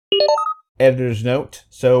Editor's note.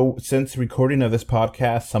 So, since recording of this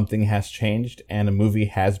podcast, something has changed and a movie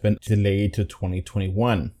has been delayed to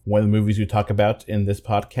 2021. One of the movies we talk about in this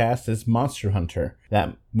podcast is Monster Hunter.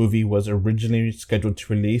 That movie was originally scheduled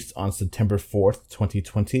to release on September 4th,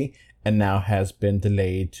 2020, and now has been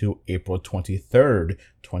delayed to April 23rd,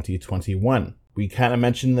 2021. We kind of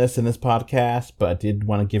mentioned this in this podcast, but I did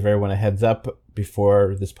want to give everyone a heads up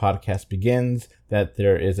before this podcast begins that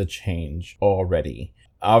there is a change already.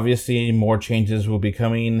 Obviously, more changes will be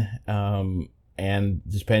coming, and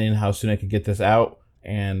depending on how soon I can get this out,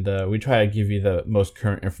 and we try to give you the most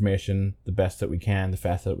current information, the best that we can, the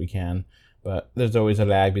fastest that we can, but there's always a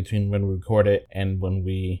lag between when we record it and when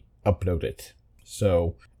we upload it.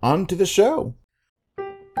 So, on to the show!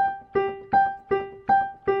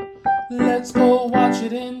 Let's go watch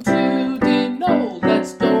it in 2D, no,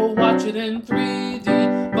 let's go watch it in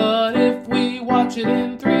 3D, but if we watch it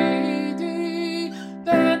in 3D,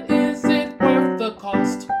 then is it worth the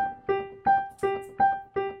cost?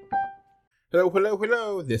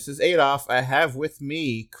 Hello, this is Adolf. I have with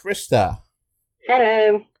me Krista.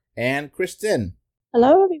 Hello. And Kristen.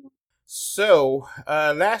 Hello, everyone. So,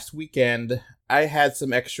 last weekend, I had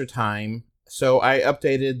some extra time, so I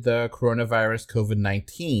updated the coronavirus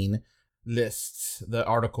COVID-19 lists, the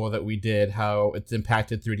article that we did, how it's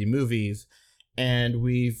impacted 3D movies, and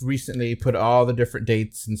we've recently put all the different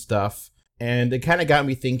dates and stuff, and it kind of got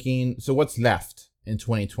me thinking, so what's left in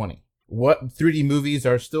 2020? What 3D movies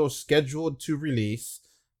are still scheduled to release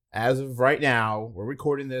as of right now? We're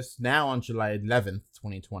recording this now on July 11th,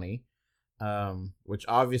 2020, which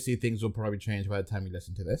obviously things will probably change by the time you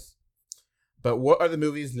listen to this. But what are the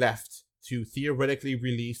movies left to theoretically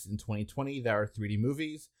release in 2020 that are 3D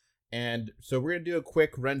movies? And so we're going to do a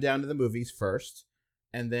quick rundown of the movies first,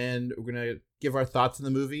 and then we're going to give our thoughts on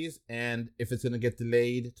the movies and if it's going to get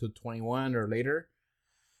delayed to 21 or later.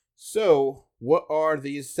 So what are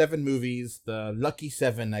these 7 movies, the lucky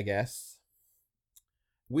 7, I guess?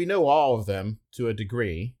 We know all of them to a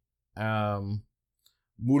degree. Mulan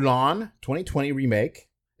 2020 remake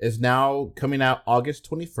is now coming out August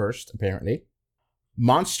 21st, apparently.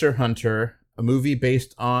 Monster Hunter, a movie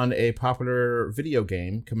based on a popular video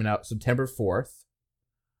game, coming out September 4th.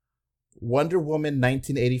 Wonder Woman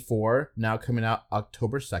 1984, now coming out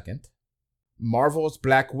October 2nd. Marvel's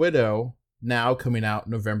Black Widow, now coming out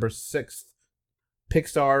November 6th.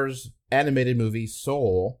 Pixar's animated movie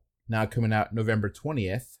Soul, now coming out November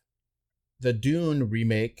 20th. The Dune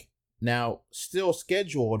remake, now still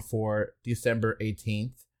scheduled for December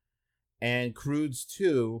 18th. And Croods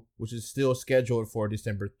 2, which is still scheduled for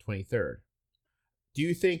December 23rd. Do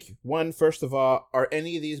you think, first of all, are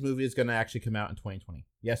any of these movies going to actually come out in 2020?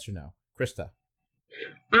 Yes or no? Krista?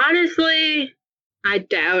 Honestly, I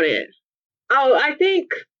doubt it. Oh, I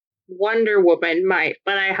think Wonder Woman might,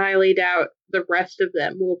 but I highly doubt the rest of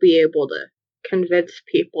them will be able to convince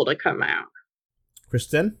people to come out.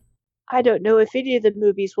 Kristen? I don't know if any of the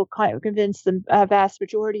movies will kind of convince the vast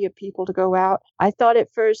majority of people to go out. I thought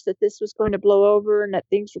at first that this was going to blow over and that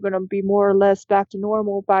things were going to be more or less back to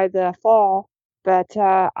normal by the fall. But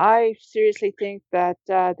I seriously think that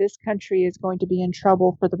this country is going to be in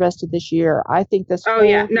trouble for the rest of this year. I think this. Oh,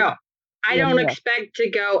 yeah. No, I don't expect to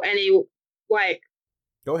go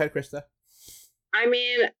Go ahead, Krista. I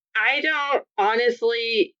mean, I don't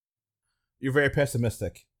honestly. You're very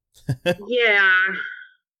pessimistic. Yeah.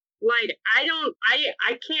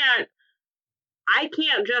 I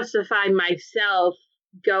can't justify myself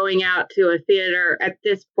going out to a theater at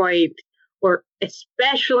this point, or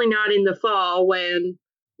especially not in the fall when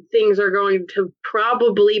things are going to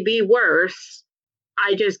probably be worse.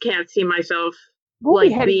 I just can't see myself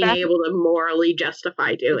being able to morally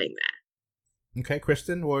justify doing that. Okay,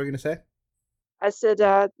 Kristen, what were you going to say? I said,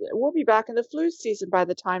 we'll be back in the flu season by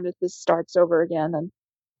the time that this starts over again, and,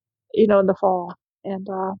 in the fall. And,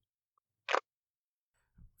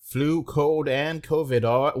 flu, cold, and COVID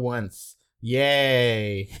all at once.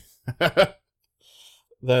 Yay!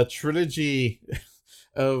 The trilogy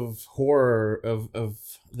of horror, of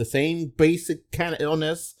the same basic kind of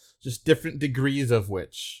illness, just different degrees of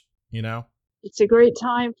which, It's a great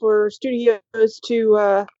time for studios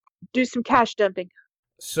to do some cash dumping.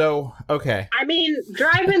 So, okay. I mean,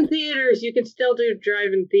 drive-in theaters, you can still do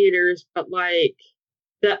drive-in theaters, but,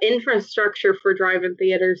 the infrastructure for drive-in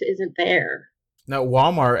theaters isn't there. Now,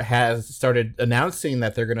 Walmart has started announcing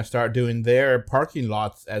that they're going to start doing their parking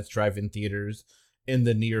lots as drive-in theaters in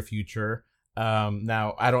the near future.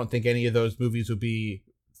 Now, I don't think any of those movies will be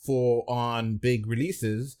full-on big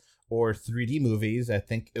releases or 3D movies. I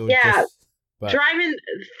think it would drive-in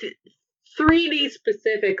 3D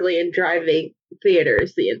specifically in driving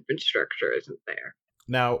theaters, the infrastructure isn't there.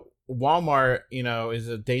 Now, Walmart, is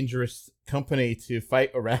a dangerous company to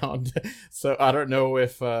fight around. So I don't know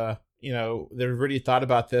if they've really thought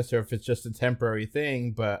about this or if it's just a temporary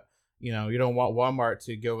thing. But you don't want Walmart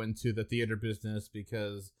to go into the theater business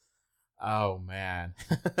because, oh man,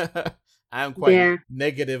 I'm quite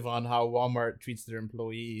negative on how Walmart treats their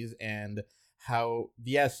employees and how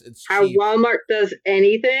it's how cheap. Walmart does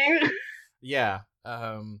anything. Yeah.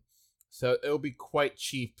 So it'll be quite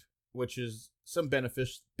cheap, which is some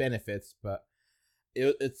benefits, but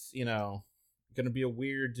it's going to be a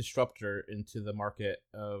weird disruptor into the market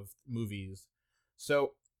of movies.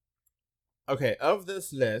 So, okay, of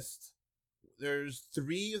this list, there's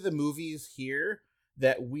 3 of the movies here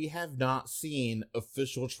that we have not seen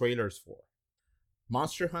official trailers for: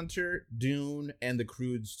 Monster Hunter, Dune, and The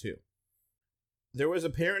Croods 2. There was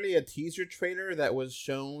apparently a teaser trailer that was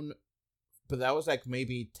shown, but that was like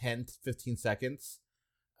maybe 10 to 15 seconds.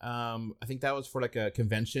 I think that was for like a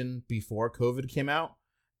convention before COVID came out,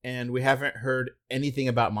 and we haven't heard anything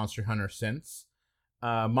about Monster Hunter since.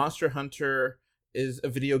 Monster Hunter is a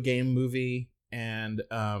video game movie, and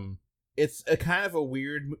it's a kind of a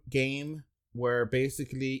weird game where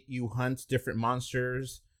basically you hunt different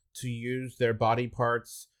monsters to use their body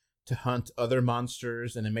parts to hunt other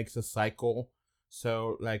monsters, and it makes a cycle.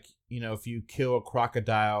 So, like, if you kill a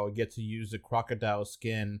crocodile, you get to use the crocodile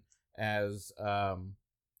skin as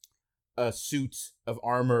a suit of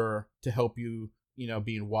armor to help you,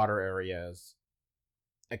 be in water areas,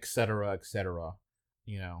 etc., etc.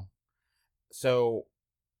 So,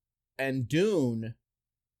 and Dune,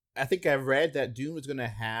 I think I read that Dune was going to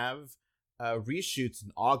have reshoots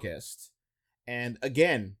in August. And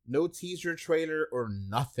again, no teaser trailer or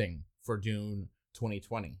nothing for Dune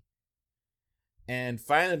 2020. And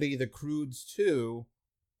finally, The Croods 2,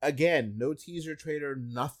 again, no teaser trailer,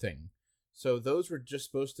 nothing. So those were just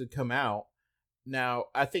supposed to come out. Now,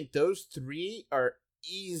 I think those 3 are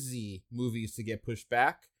easy movies to get pushed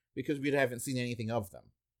back because we haven't seen anything of them.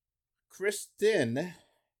 Kristen,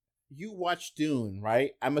 you watched Dune,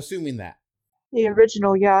 right? I'm assuming that. The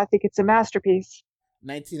original, yeah, I think it's a masterpiece.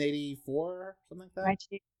 1984, something like that?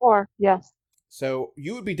 1984, yes. So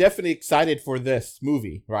you would be definitely excited for this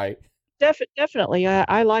movie, right? Definitely.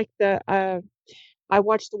 I like I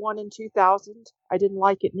watched the one in 2000. I didn't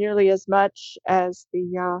like it nearly as much as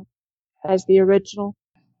the original.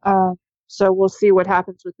 So we'll see what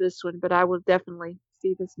happens with this one, but I will definitely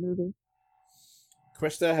see this movie.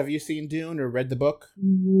 Krista, have you seen Dune or read the book?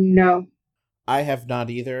 No. I have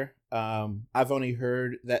not either. I've only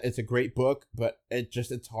heard that it's a great book, but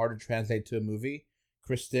it's hard to translate to a movie.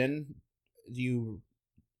 Kristen,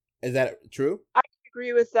 is that true? I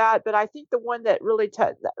agree with that, but I think the one that really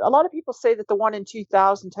a lot of people say that the one in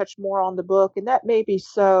 2000 touched more on the book, and that may be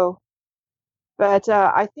so. But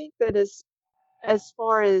I think that as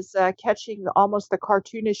far as catching almost the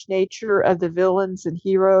cartoonish nature of the villains and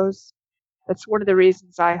heroes, that's one of the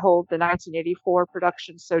reasons I hold the 1984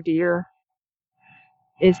 production so dear,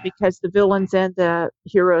 is because the villains and the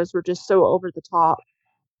heroes were just so over the top.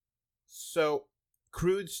 So,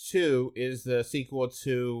 Croods 2 is the sequel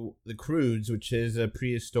to The Croods, which is a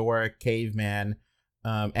prehistoric caveman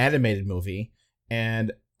animated movie.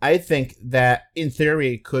 And I think that, in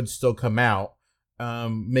theory, it could still come out.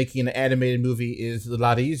 Making an animated movie is a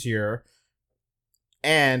lot easier,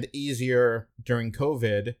 and easier during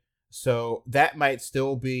COVID. So that might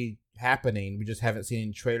still be happening. We just haven't seen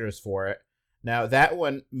any trailers for it. Now, that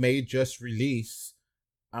one may just release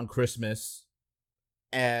on Christmas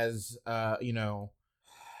as,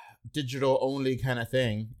 digital only kind of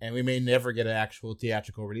thing, and we may never get an actual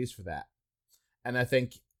theatrical release for that. And I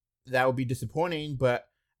think that would be disappointing, but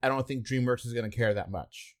I don't think DreamWorks is going to care that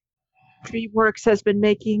much. DreamWorks has been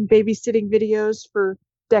making babysitting videos for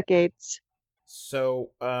decades.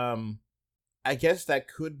 So, I guess that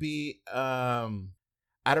could be, I'm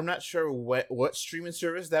not sure what streaming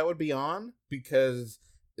service that would be on, because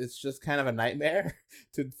it's just kind of a nightmare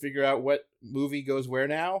to figure out what movie goes where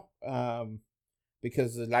now,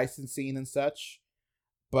 because of the licensing and such.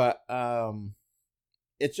 But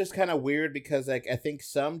it's just kind of weird because, like, I think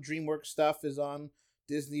some DreamWorks stuff is on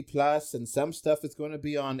Disney Plus, and some stuff is going to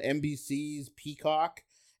be on NBC's Peacock,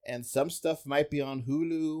 and some stuff might be on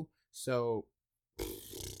Hulu. So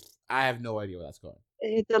I have no idea where that's going.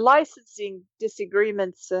 The licensing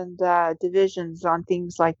disagreements and divisions on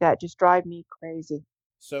things like that just drive me crazy.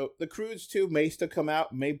 So The Croods 2 may still come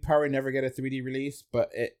out, may probably never get a 3D release,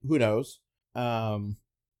 but who knows?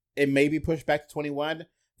 It may be pushed back to 21.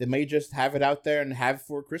 They may just have it out there and have it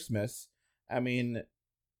for Christmas. I mean,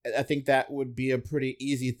 I think that would be a pretty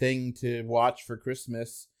easy thing to watch for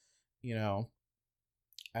Christmas,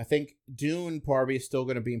 I think Dune probably is still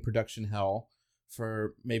going to be in production hell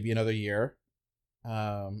for maybe another year.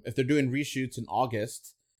 If they're doing reshoots in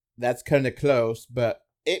August, that's kind of close, but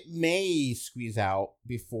it may squeeze out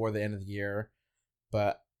before the end of the year.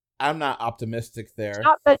 But I'm not optimistic there. It's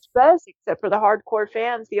not much buzz except for the hardcore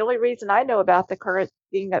fans. The only reason I know about the current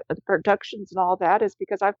thing, the productions and all that, is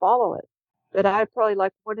because I follow it. But I probably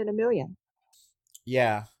like 1 in a million.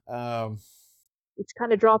 Yeah. It's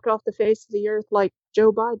kind of dropped off the face of the earth like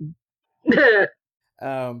Joe Biden.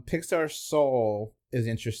 Pixar Soul is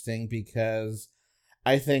interesting because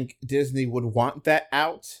I think Disney would want that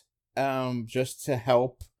out just to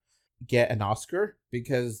help get an Oscar,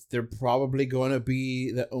 because they're probably going to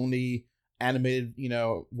be the only animated,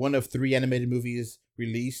 one of 3 animated movies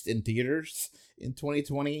released in theaters in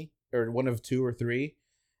 2020, or one of 2 or 3.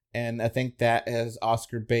 And I think that has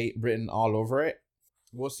Oscar bait written all over it.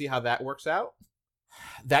 We'll see how that works out.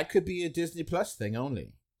 That could be a Disney Plus thing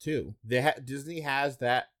only, too. Disney has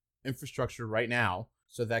that infrastructure right now,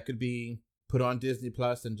 so that could be put on Disney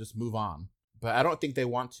Plus and just move on. But I don't think they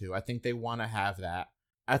want to. I think they want to have that.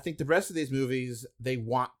 I think the rest of these movies they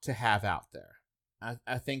want to have out there.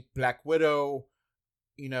 I think Black Widow,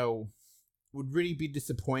 would really be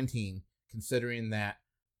disappointing, considering that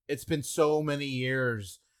it's been so many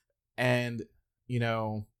years and,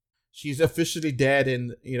 she's officially dead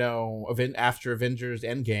in, after Avengers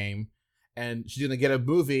Endgame, and she's going to get a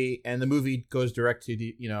movie and the movie goes direct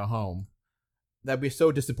to, home. That'd be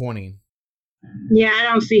so disappointing. Yeah, I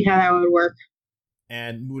don't see how that would work.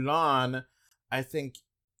 And Mulan, I think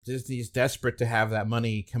Disney's desperate to have that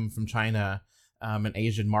money come from China and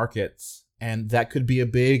Asian markets. And that could be a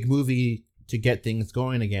big movie to get things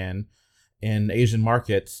going again in Asian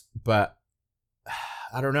markets. But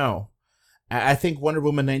I don't know. I think Wonder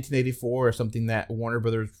Woman 1984 is something that Warner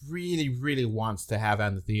Brothers really, really wants to have out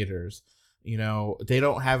in the theaters. They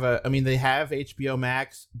don't have they have HBO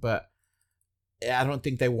Max, but I don't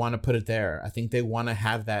think they want to put it there. I think they want to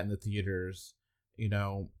have that in the theaters,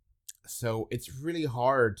 So it's really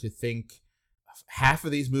hard to think. Half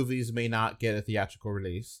of these movies may not get a theatrical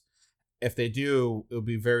release. If they do, it'll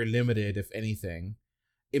be very limited, if anything.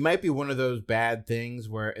 It might be one of those bad things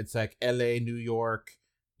where it's like LA, New York,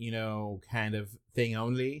 kind of thing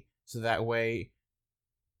only. So that way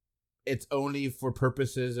it's only for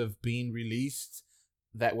purposes of being released.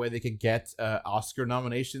 That way they could get Oscar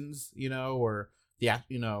nominations, or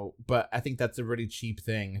but I think that's a really cheap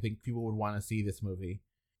thing. I think people would want to see this movie.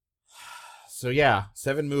 So yeah,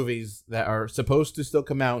 7 movies that are supposed to still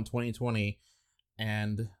come out in 2020,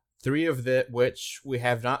 and 3 of which we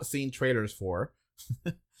have not seen trailers for.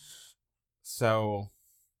 So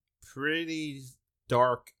pretty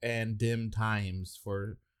dark and dim times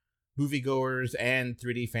for moviegoers and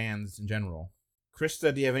 3D fans in general.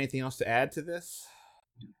 Krista, do you have anything else to add to this?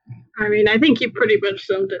 I think you pretty much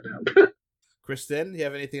summed it up. Kristen, do you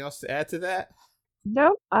have anything else to add to that?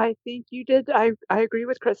 No, I think you did. I agree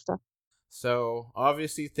with Krista. So,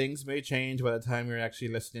 obviously, things may change by the time you're actually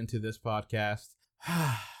listening to this podcast.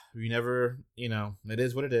 We never, it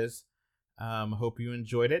is what it is. Hope you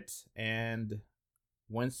enjoyed it. And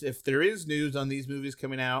if there is news on these movies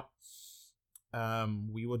coming out,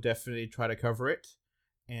 we will definitely try to cover it.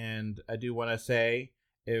 And I do want to say,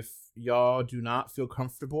 if y'all do not feel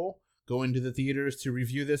comfortable going to the theaters to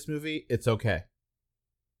review this movie, it's okay.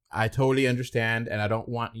 I totally understand, and I don't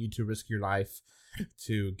want you to risk your life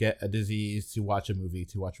to get a disease to watch a movie,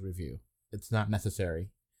 to watch a review. It's not necessary.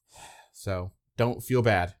 So don't feel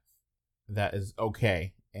bad. That is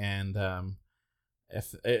okay. And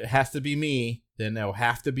if it has to be me, then it'll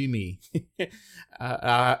have to be me.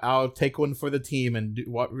 I'll take one for the team and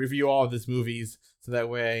review all of these movies, so that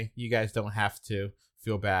way you guys don't have to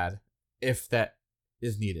feel bad if that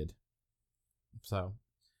is needed. So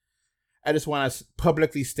I just want to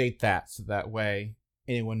publicly state that, so that way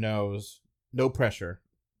anyone knows. No pressure.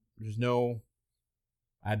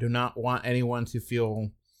 I do not want anyone to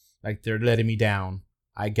feel like they're letting me down.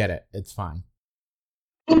 I get it. It's fine.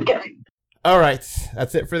 Okay. All right.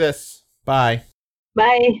 That's it for this. Bye.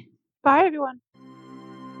 Bye. Bye, everyone.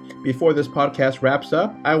 Before this podcast wraps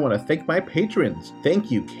up, I want to thank my patrons.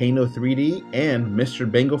 Thank you, Kano3D and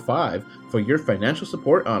Mr. Bengal 5 for your financial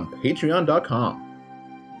support on patreon.com.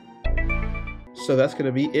 So that's going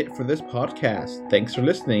to be it for this podcast. Thanks for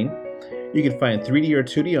listening. You can find 3D or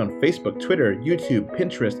 2D on Facebook, Twitter, YouTube,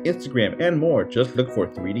 Pinterest, Instagram, and more. Just look for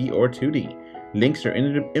 3D or 2D. Links are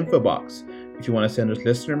in the info box. If you want to send us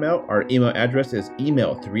listener mail, our email address is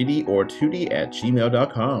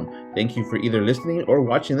email3dortwo@gmail.com. Thank you for either listening or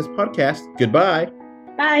watching this podcast. Goodbye.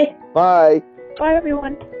 Bye. Bye. Bye,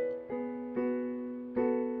 everyone.